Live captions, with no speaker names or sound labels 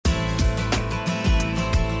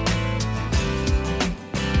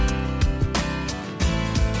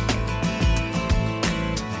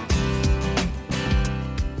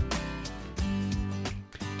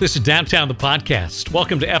This is Downtown the Podcast.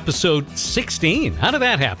 Welcome to episode 16. How did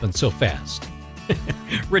that happen so fast?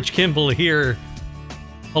 Rich Kimball here,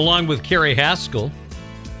 along with Carrie Haskell.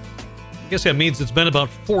 I guess that means it's been about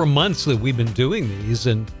 4 months that we've been doing these,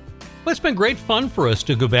 and well, it's been great fun for us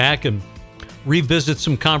to go back and revisit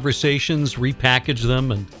some conversations, repackage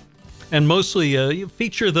them, and mostly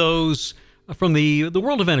feature those from the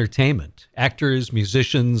world of entertainment, actors,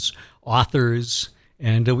 musicians, authors,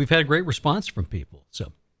 and we've had a great response from people.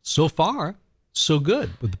 So far, so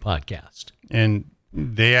good with the podcast. And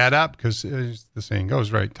they add up because, as the saying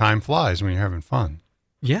goes, right, time flies when you're having fun.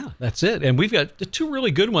 Yeah, that's it. And we've got two really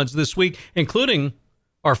good ones this week, including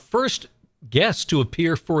our first guest to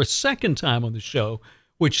appear for a second time on the show,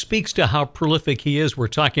 which speaks to how prolific he is. We're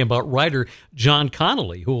talking about writer John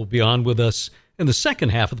Connolly, who will be on with us in the second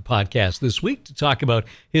half of the podcast this week to talk about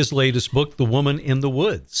his latest book, The Woman in the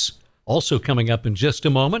Woods. Also coming up in just a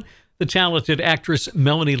moment, the talented actress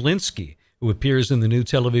Melanie Lynskey, who appears in the new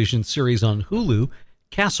television series on Hulu,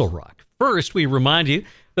 Castle Rock. First, we remind you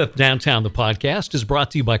that Downtown the Podcast is brought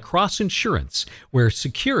to you by Cross Insurance, where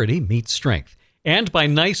security meets strength, and by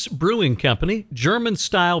Nice Brewing Company,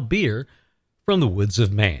 German-style beer from the woods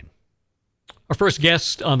of Maine. Our first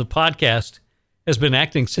guest on the podcast has been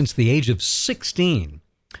acting since the age of 16,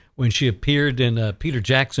 when she appeared in a Peter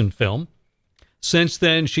Jackson film. Since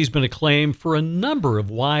then, she's been acclaimed for a number of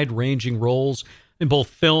wide-ranging roles in both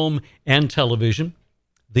film and television.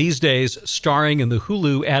 These days, starring in the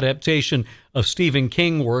Hulu adaptation of Stephen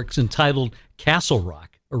King works entitled Castle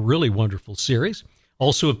Rock, a really wonderful series.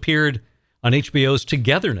 Also appeared on HBO's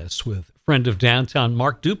Togetherness with friend of Downtown,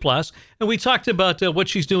 Mark Duplass. And we talked about what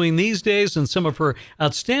she's doing these days and some of her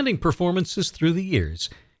outstanding performances through the years.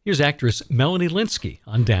 Here's actress Melanie Lynskey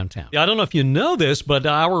on Downtown. I don't know if you know this, but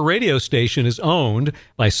our radio station is owned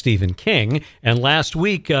by Stephen King. And last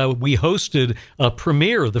week, we hosted a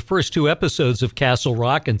premiere of the first 2 episodes of Castle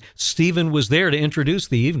Rock, and Stephen was there to introduce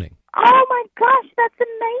the evening. Oh, my gosh, that's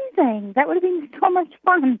amazing. That would have been so much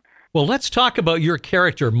fun. Well, let's talk about your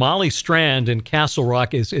character. Molly Strand in Castle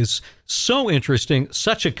Rock is so interesting,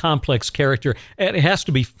 such a complex character. And it has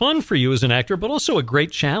to be fun for you as an actor, but also a great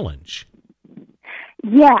challenge.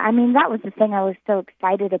 Yeah, I mean, that was the thing I was so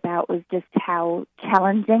excited about, was just how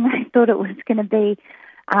challenging I thought it was going to be.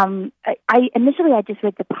 Initially I just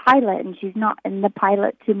read the pilot, and she's not in the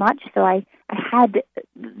pilot too much, so I had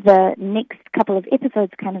the next couple of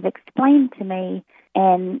episodes kind of explained to me,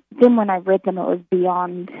 and then when I read them, it was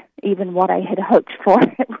beyond even what I had hoped for.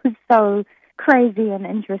 It was so crazy and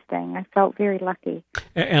interesting. I felt very lucky.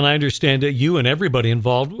 And I understand that you and everybody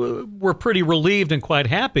involved were pretty relieved and quite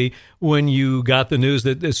happy when you got the news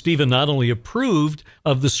that Stephen not only approved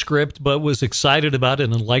of the script, but was excited about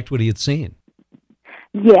it and liked what he had seen.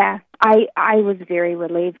 Yeah, I was very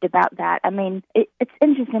relieved about that. I mean, it's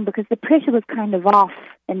interesting because the pressure was kind of off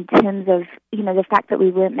in terms of, the fact that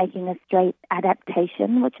we weren't making a straight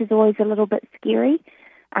adaptation, which is always a little bit scary.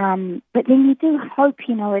 But then you do hope,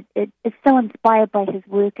 it's so inspired by his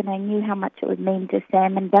work, and I knew how much it would mean to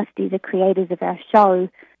Sam and Dusty, the creators of our show,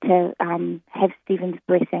 to have Stephen's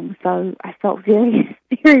blessing. So I felt very,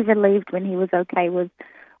 very relieved when he was okay with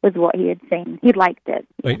what he had seen. He liked it.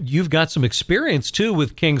 Wait, you've got some experience, too,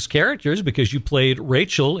 with King's characters because you played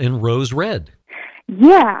Rachel in Rose Red.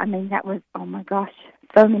 Yeah, I mean, that was, oh my gosh,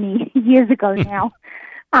 so many years ago now.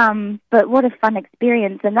 But what a fun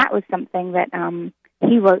experience, and that was something that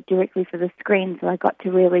he wrote directly for the screen, so I got to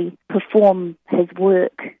really perform his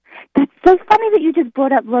work. That's so funny that you just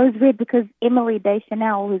brought up Rose Red, because Emily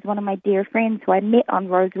Deschanel, who's one of my dear friends who I met on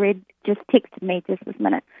Rose Red, just texted me just this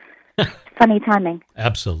minute. Funny timing.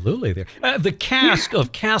 Absolutely. The cast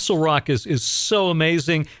of Castle Rock is so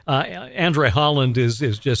amazing. Andre Holland is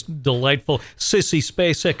just delightful. Sissy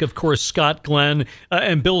Spacek, of course, Scott Glenn,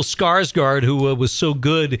 and Bill Skarsgård, who was so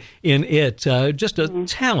good in it. Just a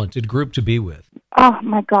talented group to be with. Oh,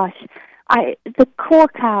 my gosh. The core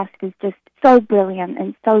cast is just so brilliant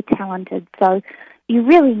and so talented. So you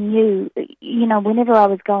really knew, whenever I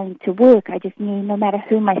was going to work, I just knew no matter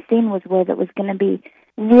who my scene was with, it was going to be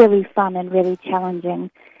really fun and really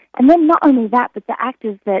challenging. And then not only that, but the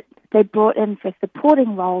actors that they brought in for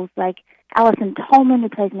supporting roles, like Alison Tolman, who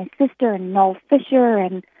plays my sister, and Noel Fisher,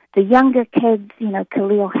 and the younger kids,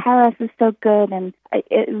 Khalil Harris is so good, and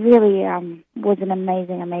it really was an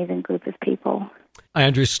amazing, amazing group of people. I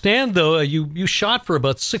understand, though, you shot for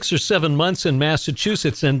about 6 or 7 months in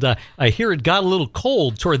Massachusetts, and I hear it got a little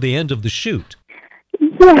cold toward the end of the shoot.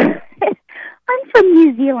 Yeah. I'm from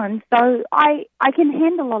New Zealand, so I can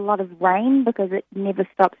handle a lot of rain because it never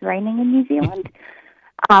stops raining in New Zealand.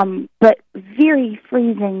 But very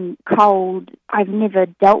freezing cold I've never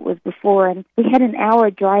dealt with before. And we had an hour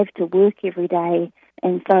drive to work every day.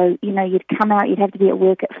 And so, you'd come out, you'd have to be at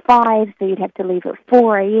work at 5, so you'd have to leave at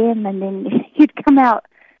 4 a.m., and then you'd come out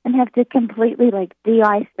and have to completely,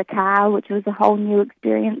 de-ice the car, which was a whole new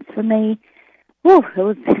experience for me. Whew,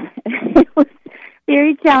 it was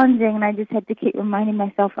very challenging, and I just had to keep reminding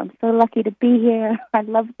myself, I'm so lucky to be here. I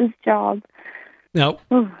love this job. Now,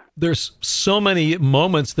 there's so many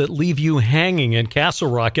moments that leave you hanging in Castle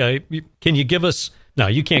Rock. Can you give us... No,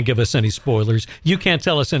 you can't give us any spoilers. You can't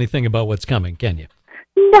tell us anything about what's coming, can you?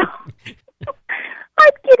 No.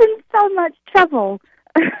 I'd get in so much trouble.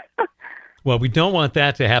 Well, we don't want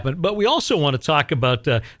that to happen, but we also want to talk about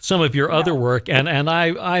some of your other work, and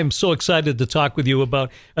I'm so excited to talk with you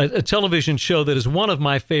about a television show that is one of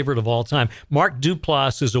my favorite of all time. Mark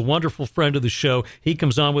Duplass is a wonderful friend of the show. He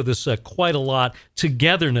comes on with us quite a lot.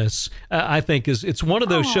 Togetherness, I think, it's one of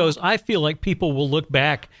those shows I feel like people will look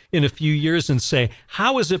back in a few years and say,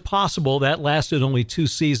 how is it possible that lasted only 2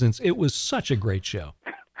 seasons? It was such a great show.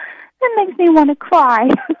 That makes me want to cry.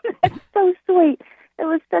 That's so sweet. It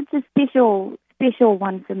was such a special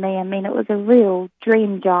one for me. I mean, it was a real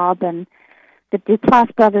dream job, and the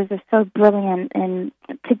Duplass brothers are so brilliant. And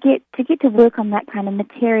to get to work on that kind of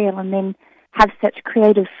material and then have such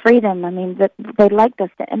creative freedom. I mean, that they liked us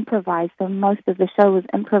to improvise, so most of the show was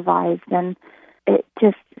improvised, and it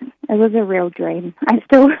was a real dream.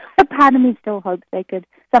 A part of me still hopes they could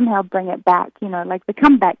somehow bring it back, the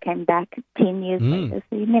comeback came back 10 years later,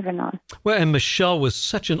 so you never know. Well, and Michelle was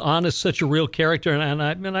such an honest, such a real character, and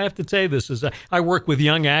I have to tell you this, is I work with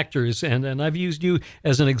young actors, and I've used you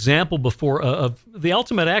as an example before of the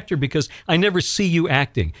ultimate actor because I never see you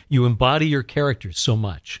acting. You embody your characters so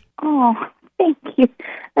much. Oh, thank you.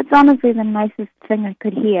 That's honestly the nicest thing I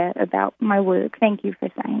could hear about my work. Thank you for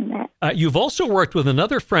saying that. You've also worked with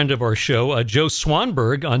another friend of our show, Joe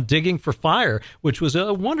Swanberg, on Digging for Fire, which was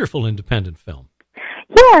a wonderful independent film.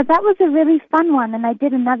 Yeah, that was a really fun one, and I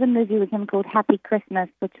did another movie with him called Happy Christmas,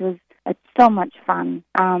 which was so much fun.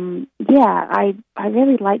 I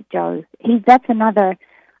really like Joe.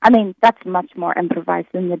 That's much more improvised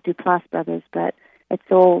than the Duplass brothers, but it's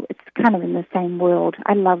kind of in the same world.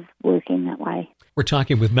 I love working that way. We're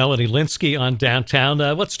talking with Melanie Lynskey on Downtown.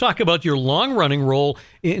 Let's talk about your long-running role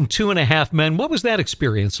in 2.5 Men. What was that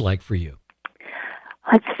experience like for you?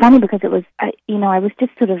 It's funny because it was, I was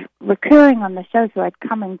just sort of recurring on the show, so I'd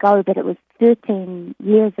come and go, but it was 13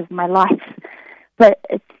 years of my life. But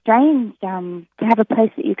it's strange to have a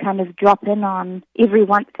place that you kind of drop in on every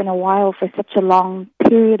once in a while for such a long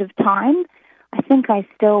period of time. I think I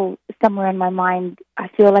still, somewhere in my mind, I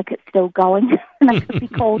feel like it's still going and I could be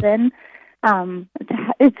called in.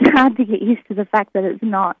 It's hard to get used to the fact that it's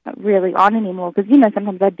not really on anymore because,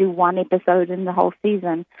 sometimes I do one episode in the whole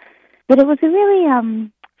season. But it was a really,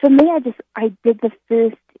 for me, I did the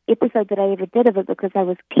first episode that I ever did of it because I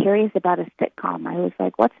was curious about a sitcom. I was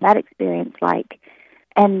like, what's that experience like?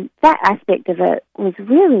 And that aspect of it was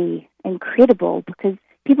really incredible because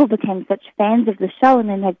people became such fans of the show and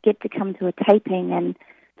then they'd get to come to a taping and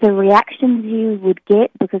the reactions you would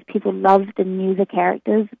get because people loved and knew the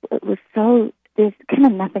characters, it was there's kind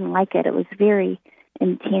of nothing like it. It was very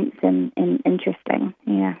intense and interesting.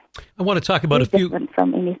 Yeah. I want to talk about a few different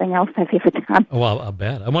from anything else I've ever done. Oh, well, I'll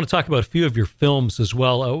bet. I want to talk about a few of your films as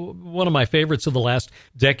well. One of my favorites of the last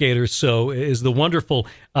decade or so is the wonderful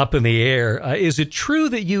Up in the Air. Is it true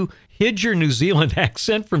that you hid your New Zealand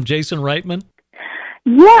accent from Jason Reitman?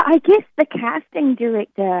 Yeah, I guess the casting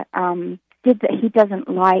director said that he doesn't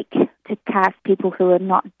like to cast people who are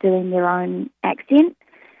not doing their own accent.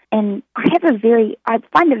 And I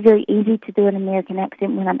find it very easy to do an American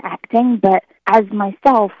accent when I'm acting, but as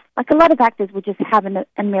myself, like a lot of actors will just have an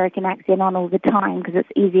American accent on all the time because it's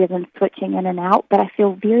easier than switching in and out, but I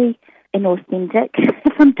feel very inauthentic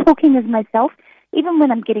if I'm talking as myself. Even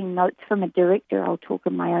when I'm getting notes from a director, I'll talk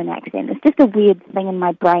in my own accent. It's just a weird thing in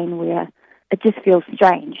my brain where it just feels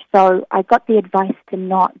strange. So I got the advice to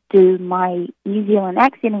not do my New Zealand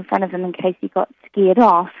accent in front of him in case he got scared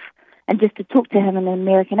off, and just to talk to him in an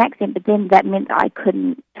American accent, but then that meant that I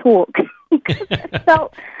couldn't talk because I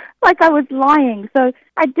felt like I was lying. So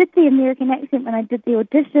I did the American accent when I did the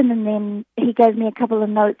audition, and then he gave me a couple of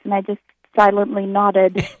notes, and I just silently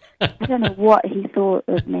nodded. I don't know what he thought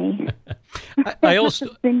of me.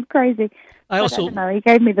 It's been crazy. I don't know. He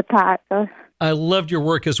gave me the part. So. I loved your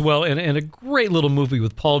work as well, and a great little movie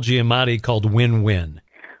with Paul Giamatti called Win-Win.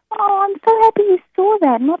 Oh, I'm so happy you saw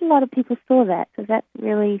that. Not a lot of people saw that, so that's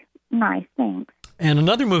really nice. Thanks. And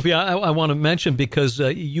another movie I want to mention, because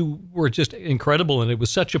you were just incredible, and it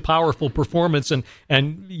was such a powerful performance,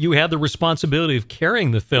 and you had the responsibility of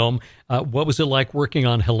carrying the film. What was it like working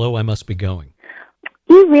on Hello, I Must Be Going?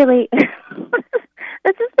 You really...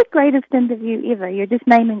 This is the greatest interview ever. You're just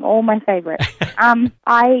naming all my favorites.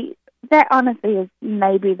 That honestly is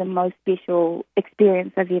maybe the most special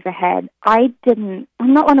experience I've ever had. I'm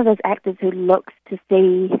not one of those actors who looks to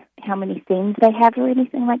see how many scenes they have or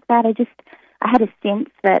anything like that. I had a sense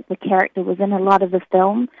that the character was in a lot of the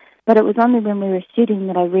film, but it was only when we were shooting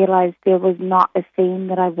that I realized there was not a scene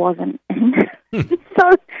that I wasn't in. So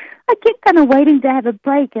I kept kind of waiting to have a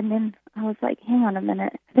break, and then I was like, hang on a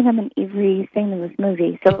minute, I think I'm in every scene of this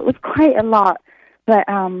movie. So it was quite a lot. But,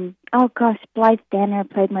 oh gosh, Blythe Danner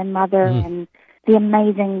played my mother, and the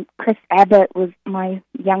amazing Chris Abbott was my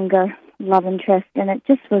younger love interest, and it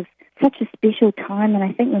just was such a special time, and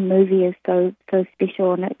I think the movie is so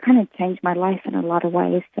special, and it kind of changed my life in a lot of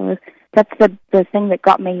ways. So that's the thing that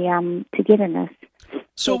got me togetherness.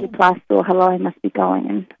 So Plus, or Hello, I Must Be Going,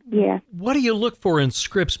 and yeah. What do you look for in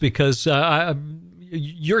scripts? Because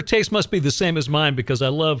your taste must be the same as mine, because I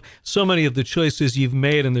love so many of the choices you've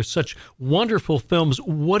made, and there's such wonderful films.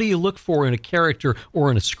 What do you look for in a character or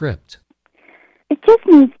in a script? It just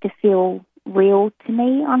needs to feel real to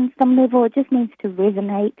me on some level. It just needs to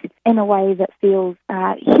resonate in a way that feels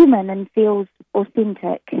human and feels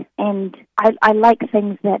authentic. And I like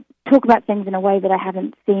things that talk about things in a way that I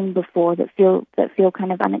haven't seen before, that feel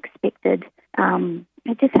kind of unexpected.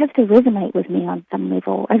 It just has to resonate with me on some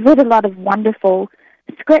level. I've read a lot of wonderful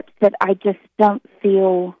scripts that I just don't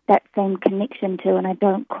feel that same connection to, and I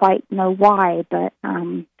don't quite know why, but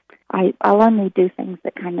I'll only do things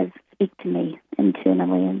that kind of speak to me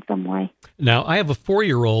internally in some way. Now, I have a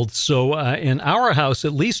 4-year-old, so in our house,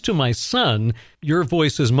 at least to my son, your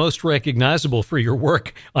voice is most recognizable for your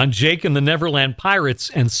work on Jake and the Neverland Pirates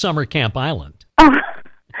and Summer Camp Island.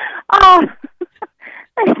 Oh,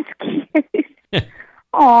 that's cute.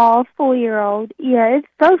 Oh, 4-year-old. Yeah, it's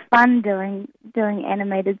so fun doing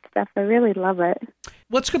animated stuff. I really love it.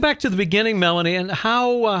 Let's go back to the beginning, Melanie, and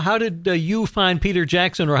how did you find Peter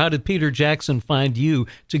Jackson, or how did Peter Jackson find you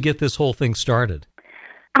to get this whole thing started?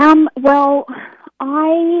 Well,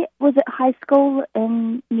 I was at high school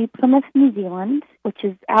in New Plymouth, New Zealand, which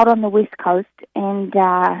is out on the west coast, and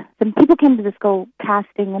some people came to the school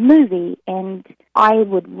casting a movie, and I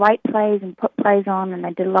would write plays and put plays on, and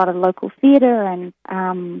I did a lot of local theater, and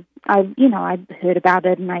I'd heard about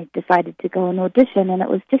it, and I decided to go and audition, and it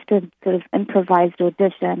was just a sort of improvised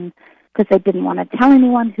audition, because they didn't want to tell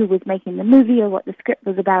anyone who was making the movie or what the script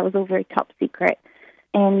was about. It was all very top secret.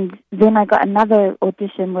 And then I got another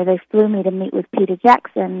audition where they flew me to meet with Peter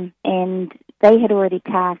Jackson, and they had already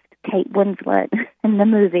cast Kate Winslet in the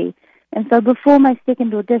movie. And so before my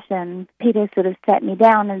second audition, Peter sort of sat me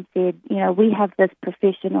down and said, we have this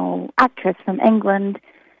professional actress from England.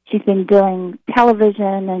 She's been doing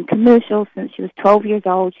television and commercials since she was 12 years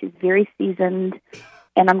old. She's very seasoned,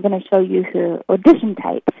 and I'm going to show you her audition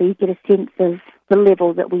tape so you get a sense of the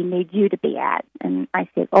level that we need you to be at. And I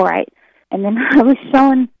said, all right. And then I was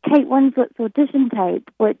showing Kate Winslet's audition tape,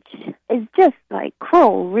 which is just like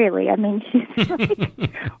cruel, really. I mean, she's like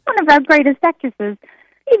one of our greatest actresses.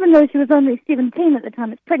 Even though she was only 17 at the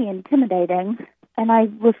time, it's pretty intimidating. And I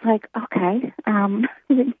was like, okay,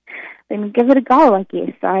 then give it a go, I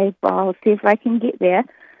guess. I'll see if I can get there.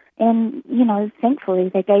 And, thankfully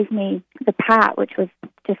they gave me the part, which was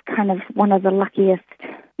just kind of one of the luckiest,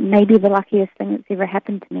 maybe the luckiest thing that's ever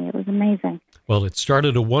happened to me. It was amazing. Well, it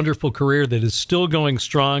started a wonderful career that is still going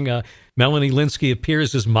strong. Melanie Lynskey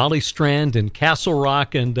appears as Molly Strand in Castle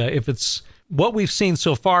Rock, and if it's what we've seen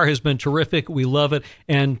so far has been terrific. We love it.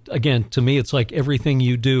 And again, to me, it's like everything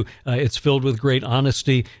you do. It's filled with great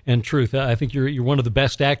honesty and truth. I think you're one of the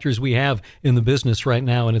best actors we have in the business right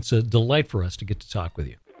now, and it's a delight for us to get to talk with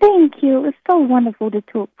you. Thank you. It was so wonderful to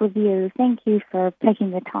talk with you. Thank you for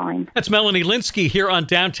taking the time. That's Melanie Lynskey here on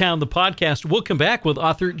Downtown the Podcast. We'll come back with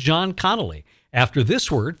author John Connolly after this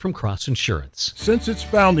word from Cross Insurance. Since its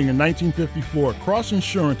founding in 1954, Cross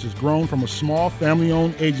Insurance has grown from a small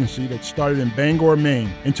family-owned agency that started in Bangor, Maine,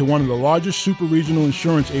 into one of the largest super-regional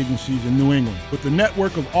insurance agencies in New England. With a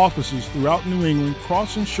network of offices throughout New England,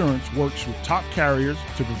 Cross Insurance works with top carriers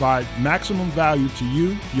to provide maximum value to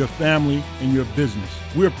you, your family, and your business.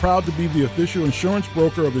 We are proud to be the official insurance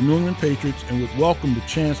broker of the New England Patriots and would welcome the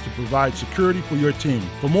chance to provide security for your team.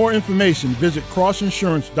 For more information, visit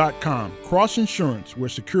crossinsurance.com. Cross Insurance, where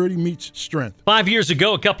security meets strength. 5 years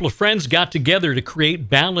ago, a couple of friends got together to create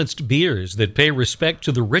balanced beers that pay respect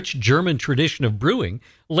to the rich German tradition of brewing,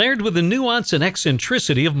 layered with the nuance and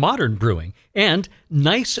eccentricity of modern brewing. And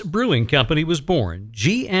Nice Brewing Company was born,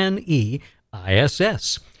 GNEISS.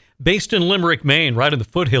 Based in Limerick, Maine, right in the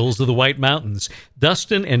foothills of the White Mountains,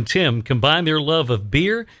 Dustin and Tim combine their love of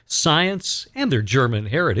beer, science, and their German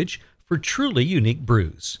heritage for truly unique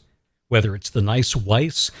brews. Whether it's the Nice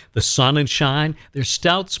Weiss, the Sun and Shine, their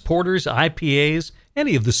stouts, porters, IPAs,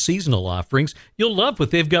 any of the seasonal offerings, you'll love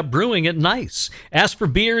what they've got brewing at Nice. Ask for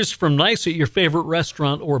beers from Nice at your favorite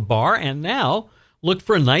restaurant or bar, and now look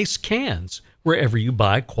for Nice cans wherever you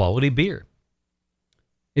buy quality beer.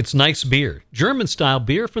 It's Nice beer, German-style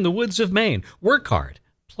beer from the woods of Maine. Work hard,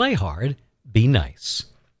 play hard, be nice.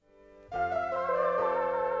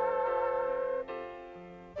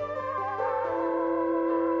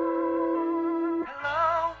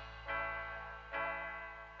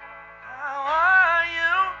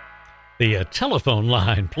 The telephone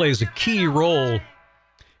line plays a key role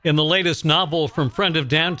in the latest novel from Friend of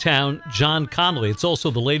Downtown, John Connolly. It's also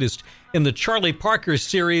the latest in the Charlie Parker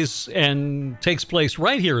series and takes place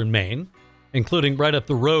right here in Maine, including right up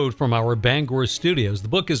the road from our Bangor studios. The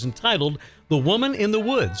book is entitled The Woman in the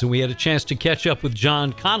Woods, and we had a chance to catch up with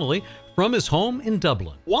John Connolly from his home in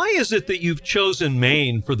Dublin. Why is it that you've chosen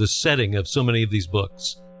Maine for the setting of so many of these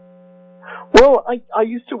books? Well, I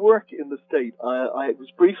used to work in the state. I was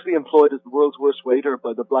briefly employed as the world's worst waiter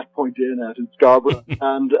by the Black Point Inn out in Scarborough.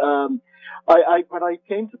 And when I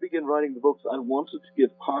came to begin writing the books, I wanted to give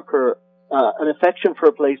Parker an affection for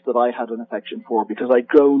a place that I had an affection for, because I'd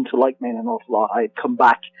grown to like Maine an awful lot. I'd come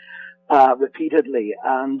back repeatedly.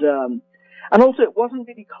 And also, it wasn't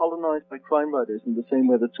really colonized by crime writers in the same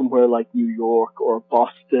way that somewhere like New York or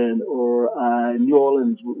Boston or New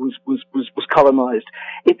Orleans was colonized.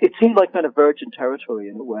 It seemed like kind of virgin territory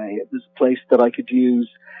in a way. It was a place that I could use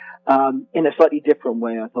in a slightly different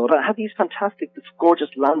way, I thought. I had these fantastic, this gorgeous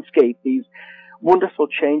landscape, these wonderful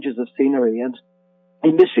changes of scenery, and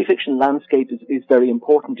in mystery fiction, landscape is very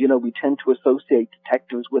important. You know, we tend to associate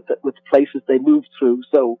detectives with places they move through.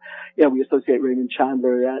 So, you know, we associate Raymond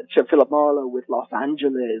Chandler, Philip Marlowe with Los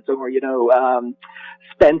Angeles, or, you know,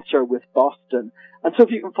 Spencer with Boston. And so if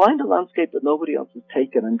you can find a landscape that nobody else has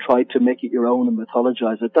taken and tried to make it your own and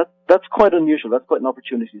mythologize it, that's quite unusual. That's quite an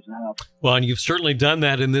opportunity to have. Well, and you've certainly done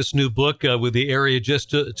that in this new book with the area just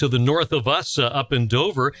to the north of us, up in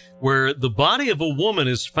Dover, where the body of a woman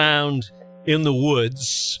is found in the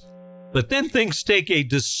woods, but then things take a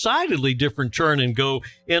decidedly different turn and go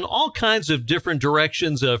in all kinds of different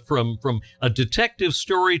directions, from a detective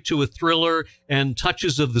story to a thriller and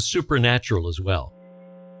touches of the supernatural as well.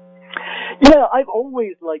 Yeah, I've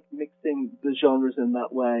always liked mixing the genres in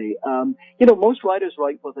that way. You know, most writers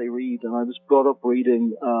write what they read, and I was brought up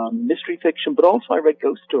reading mystery fiction, but also I read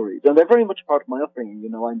ghost stories, and they're very much part of my upbringing. You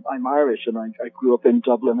know, I'm Irish, and I grew up in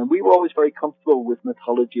Dublin, and we were always very comfortable with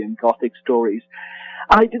mythology and Gothic stories.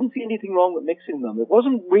 I didn't see anything wrong with mixing them. It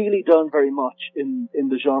wasn't really done very much in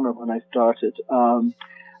the genre when I started.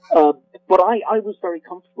 But I was very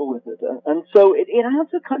comfortable with it. And so it adds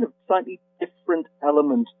a kind of slightly different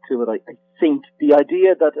element to it, I think. The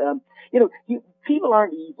idea that, you know, people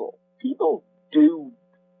aren't evil. People do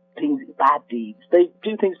things, bad deeds. They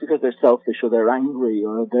do things because they're selfish, or they're angry,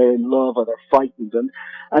 or they're in love, or they're frightened,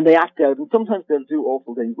 and they act out. And sometimes they'll do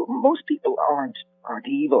awful things. But most people aren't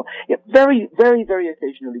evil. Yeah, very, very, very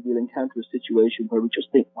occasionally we'll encounter a situation where we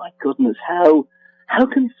just think, my goodness, how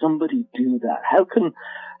can somebody do that? How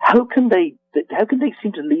can they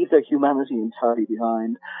seem to leave their humanity entirely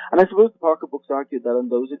behind? And I suppose the Parker books argued that on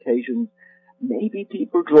those occasions, maybe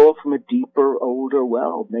people draw from a deeper, older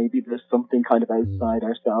well. Maybe there's something kind of outside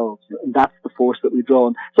ourselves, and that's the force that we draw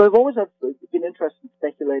on. So I've always been interested in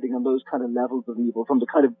speculating on those kind of levels of evil, from the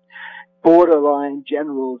kind of borderline,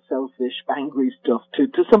 general, selfish, angry stuff to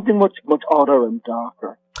something much, much odder and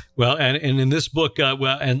darker. Well, and in this book,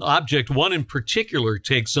 and Object One in particular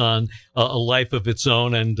takes on a life of its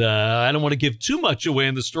own. And I don't want to give too much away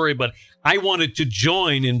in the story, but I wanted to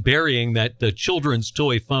join in burying that children's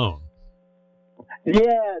toy phone.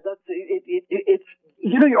 Yeah, that's it. It's,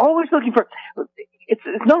 you know, you're always looking for. It's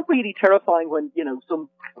not really terrifying when, you know,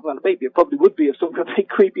 maybe it probably would be if some big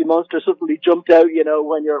creepy monster suddenly jumped out, you know,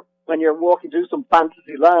 when you're walking through some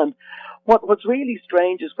fantasy land. What's really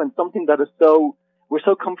strange is when something that is so we're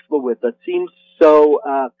so comfortable with, that seems so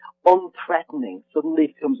unthreatening, suddenly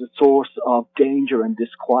becomes a source of danger and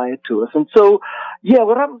disquiet to us. And so, yeah,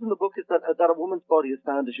 what happens in the book is that a woman's body is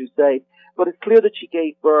found, as you say, but it's clear that she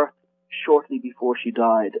gave birth shortly before she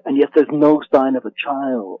died, and yet there's no sign of a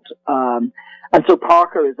child. And so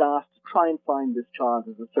Parker is asked to try and find this child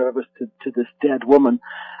as a service to this dead woman.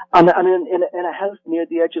 And in a house near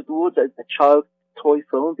the edge of the woods, a child's toy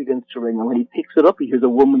phone begins to ring, and when he picks it up, he hears a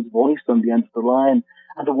woman's voice on the end of the line,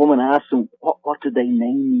 and the woman asks him, what did they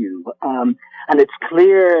name you? And it's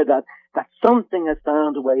clear that something has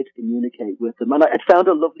found a way to communicate with them. And I found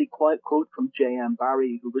a lovely quiet quote from J.M.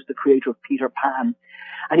 Barrie, who was the creator of Peter Pan.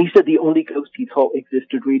 And he said the only ghosts he thought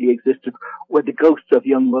really existed were the ghosts of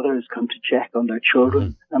young mothers come to check on their children.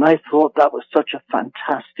 Mm-hmm. And I thought that was such a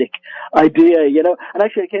fantastic idea, you know. And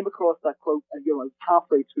actually I came across that quote, you know, I was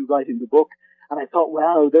halfway through writing the book, and I thought,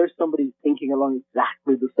 wow, there's somebody thinking along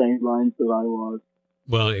exactly the same lines that I was.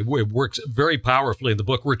 Well, it works very powerfully in the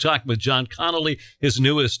book. We're talking with John Connolly. His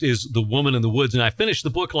newest is The Woman in the Woods. And I finished the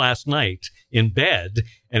book last night in bed,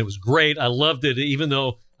 and it was great. I loved it, even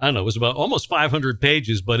though, I don't know, it was about almost 500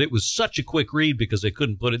 pages, but it was such a quick read because I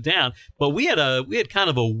couldn't put it down. But we had kind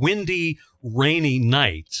of a windy, rainy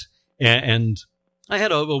night, and I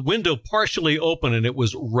had a window partially open, and it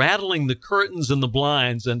was rattling the curtains and the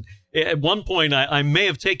blinds. And at one point, I may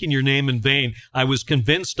have taken your name in vain. I was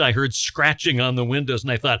convinced I heard scratching on the windows,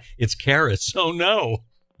 and I thought, it's Karis. Oh, no.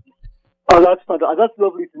 Oh, that's fantastic. That's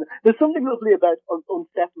lovely. There's something lovely about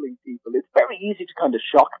unsettling people. It's very easy to kind of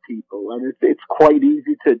shock people, and it's quite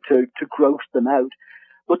easy to gross them out.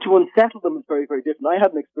 But to unsettle them is very, very different. I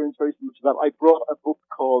had an experience very similar to that. I brought a book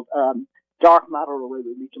called Dark Matter away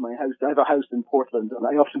with me to my house. I have a house in Portland, and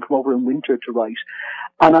I often come over in winter to write.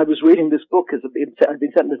 And I was reading this book as I'd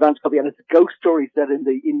been sent an advance copy, and it's a ghost story set in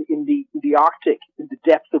the Arctic, in the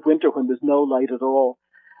depths of winter when there's no light at all.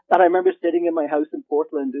 And I remember sitting in my house in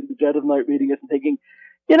Portland in the dead of night reading it and thinking,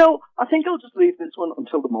 you know, I think I'll just leave this one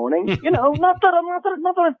until the morning. You know, not that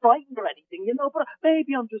I'm frightened or anything, you know, but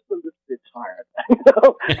maybe I'm just a little bit tired. You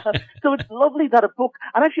know? So it's lovely that a book,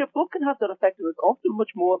 and actually a book can have that effect of it often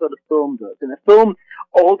much more than a film does. In a film,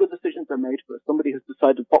 all the decisions are made for us. Somebody has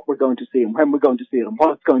decided what we're going to see and when we're going to see it and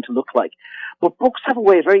what it's going to look like. But books have a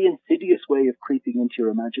very insidious way of creeping into your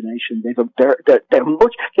imagination. They're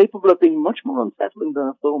much capable of being much more unsettling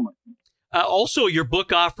than a film, I think. Also, your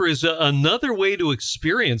book offers another way to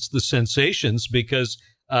experience the sensations because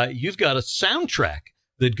you've got a soundtrack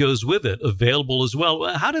that goes with it available as well.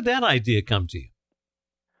 How did that idea come to you?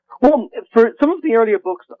 Well, for some of the earlier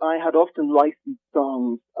books, I had often licensed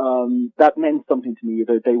songs that meant something to me.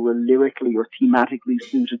 Either they were lyrically or thematically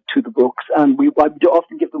suited to the books, and I would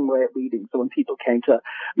often give them away at reading. So when people came to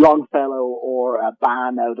Longfellow or a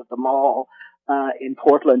Ban out of the mall, in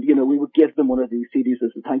Portland, you know, we would give them one of these CDs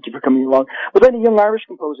as a thank you for coming along. But then a young Irish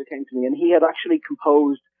composer came to me, and he had actually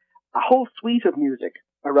composed a whole suite of music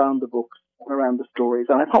around the books and around the stories.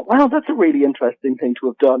 And I thought, wow, that's a really interesting thing to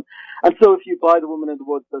have done. And so if you buy The Woman in the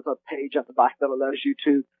Woods, there's a page at the back that allows you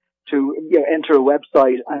to enter a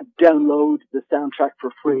website and download the soundtrack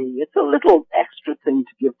for free. It's a little extra thing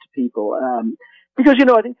to give to people. Because, you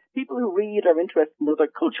know, I think people who read are interested in other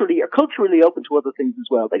culturally open to other things as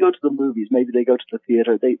well. They go to the movies, maybe they go to the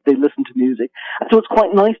theater, they listen to music. And so it's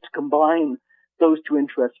quite nice to combine those two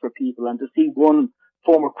interests for people and to see one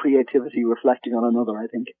form of creativity reflecting on another, I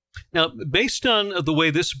think. Now, based on the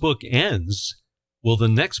way this book ends, will the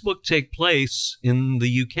next book take place in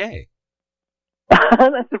the UK?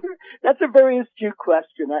 That's a very astute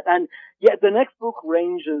question, and yeah, the next book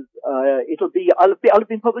ranges. I'll have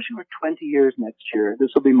been publishing for 20 years next year. This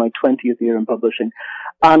will be my 20th year in publishing,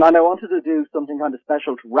 and I wanted to do something kind of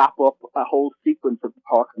special to wrap up a whole sequence of the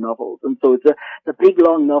Parker novels. And so it's a big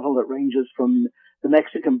long novel that ranges from the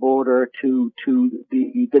Mexican border to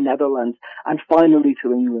the Netherlands and finally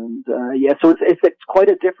to England. So it's quite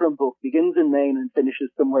a different book. Begins in Maine and finishes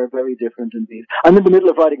somewhere very different indeed. I'm in the middle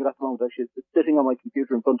of writing it at the moment, actually. It's sitting on my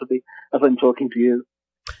computer in front of me as I'm talking to you.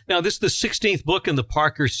 Now, this is the 16th book in the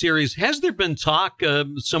Parker series. Has there been talk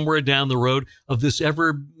somewhere down the road of this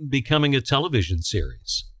ever becoming a television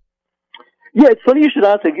series? Yeah, it's funny you should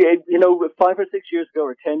ask. You know, 5 or 6 years ago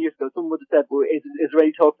or 10 years ago, someone would have said, well, is there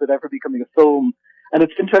any talk of ever becoming a film? And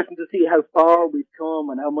it's interesting to see how far we've come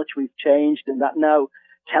and how much we've changed, and that now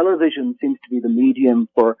television seems to be the medium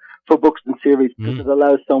for books and series because it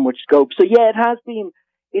allows so much scope. So yeah, it has been.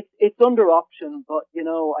 It's under option, but you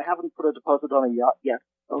know, I haven't put a deposit on a yacht yet.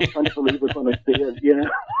 I'm trying to believe it when I see it. You know,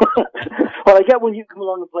 well, I get when you come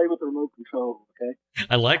along and play with the remote control. Okay,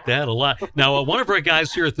 I like that a lot. Now, one of our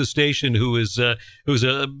guys here at the station who's a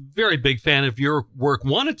very big fan of your work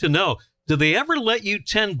wanted to know: did they ever let you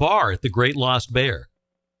tend bar at the Great Lost Bear?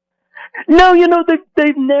 No,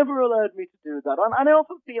 they've never allowed me to do that. And I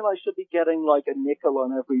often feel I should be getting like a nickel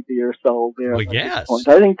on every beer sold there. Well, yes.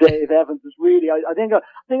 I think Dave Evans is really, I think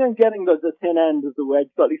I'm getting the thin end of the wedge.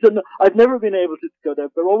 He said, no, I've never been able to go there.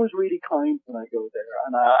 They're always really kind when I go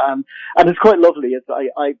there. And it's quite lovely.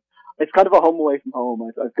 It's kind of a home away from home.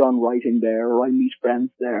 I've gone writing there, or I meet friends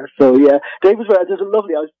there. So yeah, Dave was right. There's a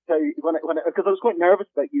lovely. I was tell you because I was quite nervous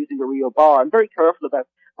about using a real bar. I'm very careful about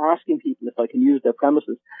asking people if I can use their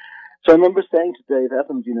premises. So I remember saying to Dave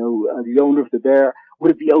Evans, the owner of the Bear, would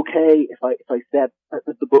it be okay if I set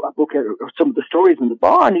a book or some of the stories in the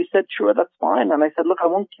bar? And he said, sure, that's fine. And I said, look, I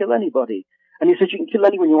won't kill anybody. And he said, you can kill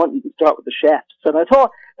anyone you want. You can start with the chefs. And I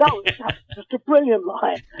thought that was just a brilliant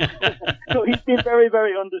line. So he's been very,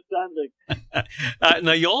 very understanding.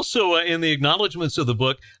 Now, you also, in the acknowledgments of the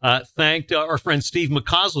book, thanked our friend Steve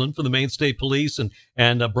McCausland from the Maine State Police and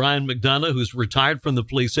Brian McDonough, who's retired from the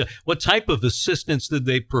police. What type of assistance did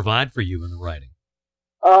they provide for you in the writing?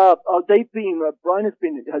 Brian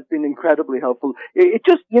has been incredibly helpful. It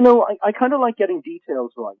just, I kind of like getting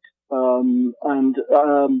details right.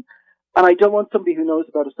 And I don't want somebody who knows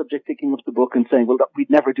about a subject picking up the book and saying, well, we'd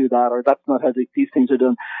never do that, or that's not how these things are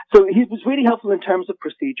done. So he was really helpful in terms of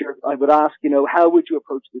procedure. I would ask, how would you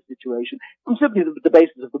approach the situation? From simply the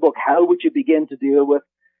basis of the book, how would you begin to deal with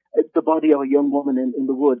the body of a young woman in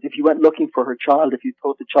the woods? If you went looking for her child, if you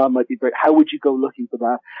thought the child might be buried, how would you go looking for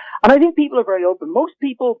that? And I think people are very open. Most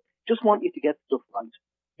people just want you to get stuff right.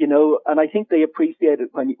 And I think they appreciate it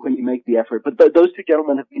when you make the effort. But those two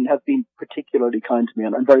gentlemen have been particularly kind to me,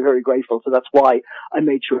 and I'm very, very grateful. So that's why I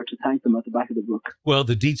made sure to thank them at the back of the book. Well,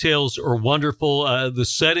 the details are wonderful. The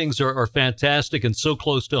settings are fantastic and so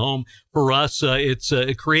close to home for us.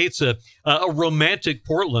 It creates a romantic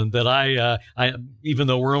Portland that I even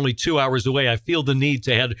though we're only 2 hours away, I feel the need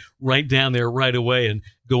to head right down there right away and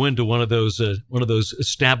go into one of those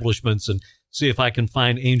establishments and see if I can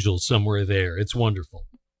find Angels somewhere there. It's wonderful.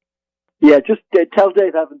 Yeah, just tell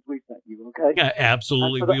Dave Evans we sent you, okay? Yeah,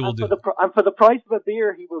 absolutely, we will do. And for the price of a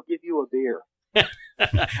beer, he will give you a beer.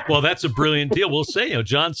 Well, that's a brilliant deal. We'll say,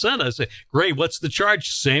 John sent us. Great, what's the charge?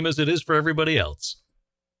 Same as it is for everybody else.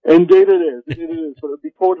 Indeed it is. But it'll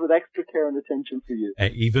be poured with extra care and attention for you.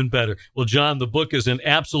 Even better. Well, John, the book is an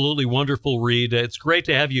absolutely wonderful read. It's great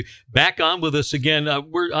to have you back on with us again.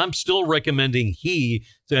 I'm still recommending He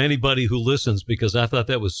to anybody who listens because I thought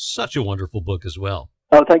that was such a wonderful book as well.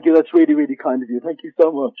 Oh, thank you. That's really, really kind of you. Thank you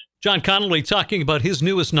so much. John Connolly talking about his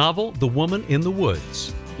newest novel, The Woman in the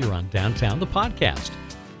Woods. You're on Downtown, the podcast.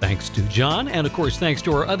 Thanks to John, and of course, thanks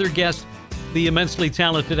to our other guest, the immensely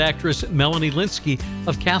talented actress Melanie Lynskey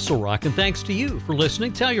of Castle Rock. And thanks to you for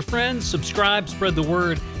listening. Tell your friends, subscribe, spread the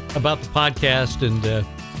word about the podcast, and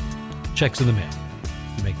checks in the mail.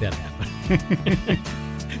 Make that happen.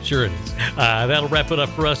 Sure it is. That'll wrap it up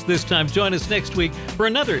for us this time. Join us next week for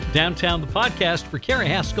another Downtown the Podcast. For Carrie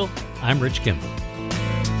Haskell, I'm Rich Kimball.